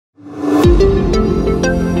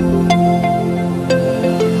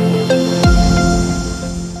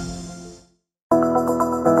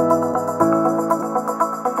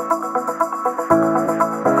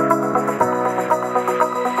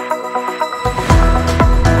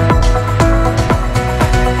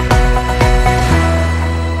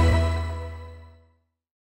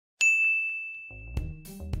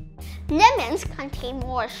Lemons contain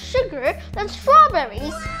more sugar than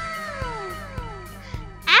strawberries.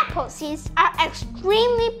 Apple seeds are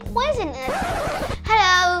extremely poisonous.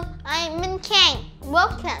 Hello, I'm Minh Khang.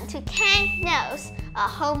 Welcome to Khang Knows, a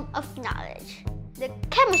home of knowledge. The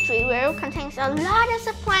chemistry world contains a lot of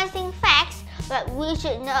surprising facts that we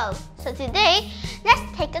should know. So today, let's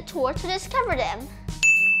take a tour to discover them.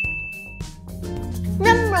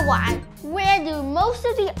 Number 1. Where do most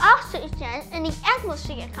of the oxygen in the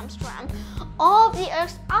atmosphere comes from? All of the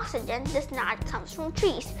Earth's oxygen does not come from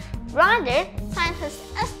trees. Rather, scientists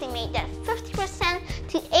estimate that 50%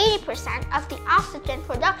 to 80% of the oxygen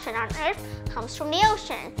production on Earth comes from the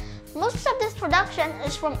ocean. Most of this production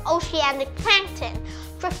is from oceanic plankton,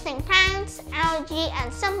 drifting plants, algae,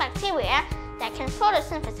 and some bacteria that can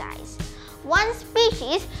photosynthesize. One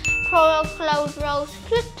species,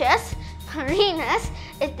 Prochlorofucus carinus,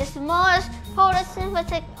 is the smallest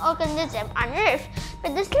photosynthetic organism on Earth,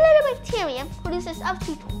 but this little bacterium produces up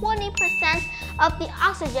to 20% of the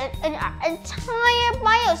oxygen in our entire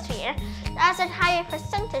biosphere. That's a higher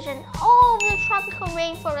percentage than all of the tropical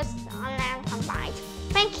rainforests on land combined.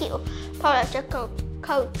 Thank you,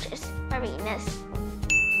 Prochlorofucus carinus.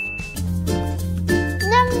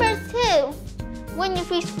 Number 2. When you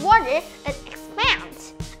freeze water, it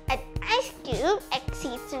expands. An ice cube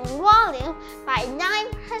exceeds in volume by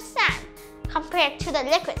 9% compared to the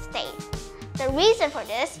liquid state. The reason for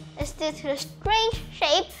this is due to the strange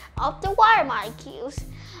shape of the water molecules.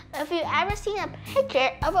 If you've ever seen a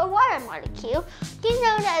picture of a water molecule, you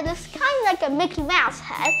know that it is kind of like a Mickey Mouse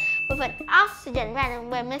head with an oxygen atom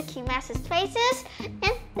where Mickey Mouse's face is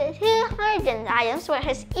and the two hydrogen atoms where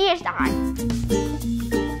his ears are.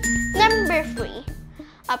 Number 3.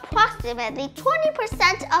 Approximately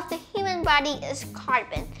 20% of the human body is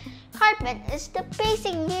carbon. Carbon is the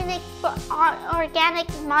basic unit for all organic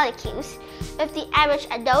molecules. If the average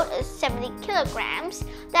adult is 70 kilograms,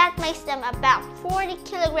 that makes them about 40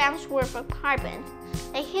 kilograms worth of carbon.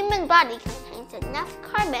 The human body contains enough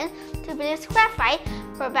carbon to produce graphite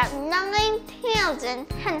for about 9,000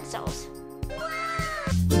 pencils.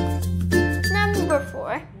 Number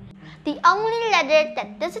 4. The only letter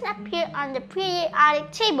that doesn't appear on the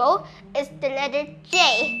periodic table is the letter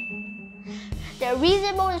J. The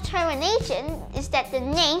reasonable determination is that the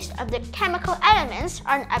names of the chemical elements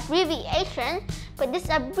are an abbreviation, but this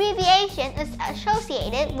abbreviation is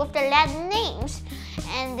associated with the Latin names,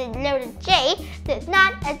 and the letter J does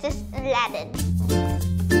not exist in Latin.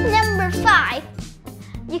 Number 5.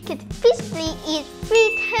 You could feasibly eat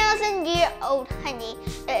 3,000-year-old honey.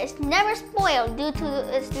 It is never spoiled due to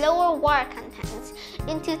its lower water contents.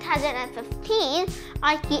 In 2015,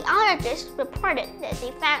 archaeologists reported that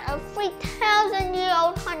they found a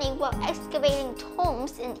 3,000-year-old honey while excavating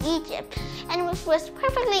tombs in Egypt, and it was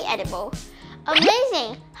perfectly edible.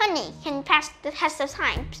 Amazing! Honey can pass the test of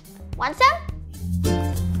time. Want some?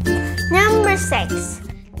 Number 6.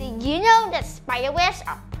 Did you know that spiderwebs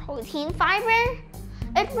are protein fiber?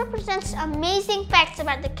 It represents amazing facts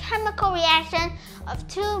about the chemical reaction of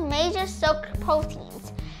two major silk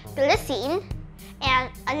proteins, glycine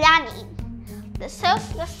and alanine. The silk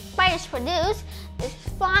the spiders produce is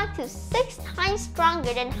 5 to 6 times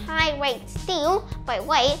stronger than high-grade steel by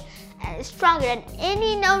weight and is stronger than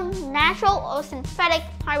any known natural or synthetic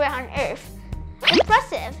fiber on Earth.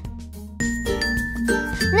 Impressive!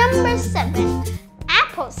 Number 7.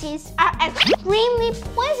 Apple seeds are extremely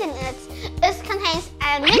poisonous. It contains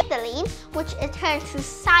amygdaline, which it turns to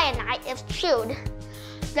cyanide if chewed.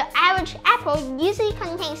 The average apple usually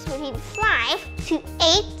contains between 5 to 8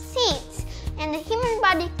 seeds, and the human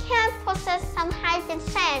body can possess some hydrogen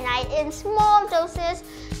cyanide in small doses,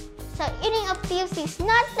 so eating a few seeds is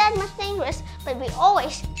not that much dangerous, but we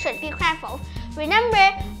always should be careful.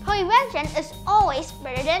 Remember, prevention is always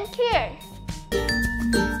better than cure.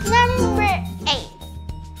 Number 8.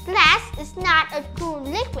 Glass is not a true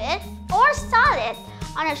liquid or solid.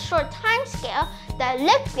 On a short time scale, the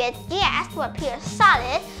liquid gas will appear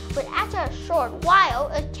solid, but after a short while,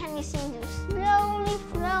 it can be seen to slowly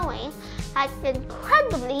flowing like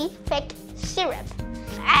incredibly thick syrup.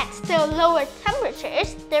 At still lower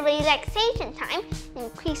temperatures, the relaxation time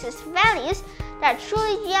increases values that are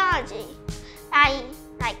truly geology,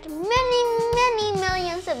 like many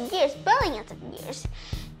millions of years, billions of years.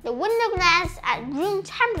 The window glass at room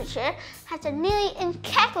temperature has a nearly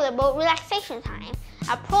incalculable relaxation time,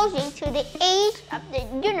 approaching to the age of the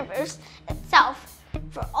universe itself.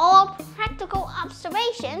 For all practical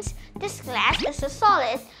observations, this glass is a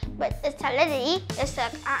solid, but its solidity is the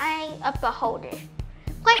eye of the beholder.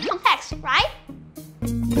 Quite complex, right?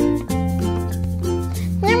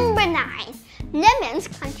 Number 9. Lemons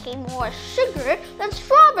contain more sugar than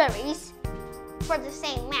strawberries. for the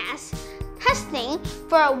same mass. Testing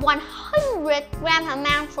for a 100-gram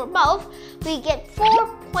amount for both, we get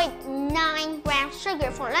 4.9 grams sugar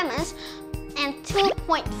for lemons and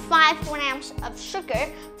 2.5 grams of sugar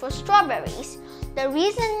for strawberries. The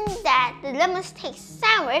reason that the lemons taste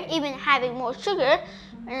sour, even having more sugar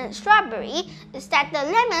than strawberry, is that the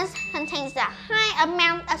lemons contains a high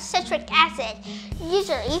amount of citric acid,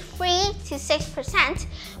 usually 3 to 6%,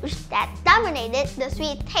 which that dominated the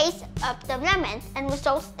sweet taste of the lemon and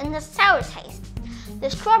results in the sour taste. The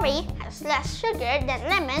strawberry has less sugar than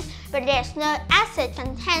lemon, but there's no acid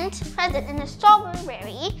content present in the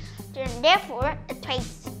strawberry, and therefore it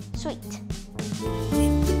tastes sweet.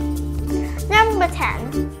 Number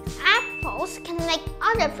 10. Apples can make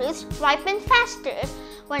other fruits ripen faster.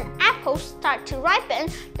 When apples start to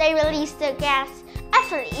ripen, they release the gas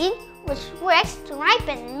ethylene, which works to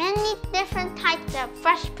ripen many different types of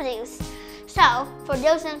fresh produce. So, for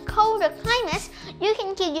those in colder climates, you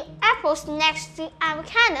can keep your apples next to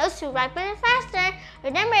avocados to ripen faster.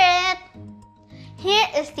 Remember it! Here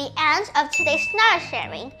is the end of today's knowledge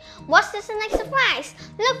sharing. What's the next surprise?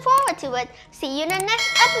 Look forward to it. See you in the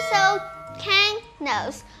next episode. Khang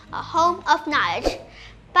knows, a home of knowledge.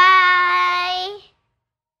 Bye!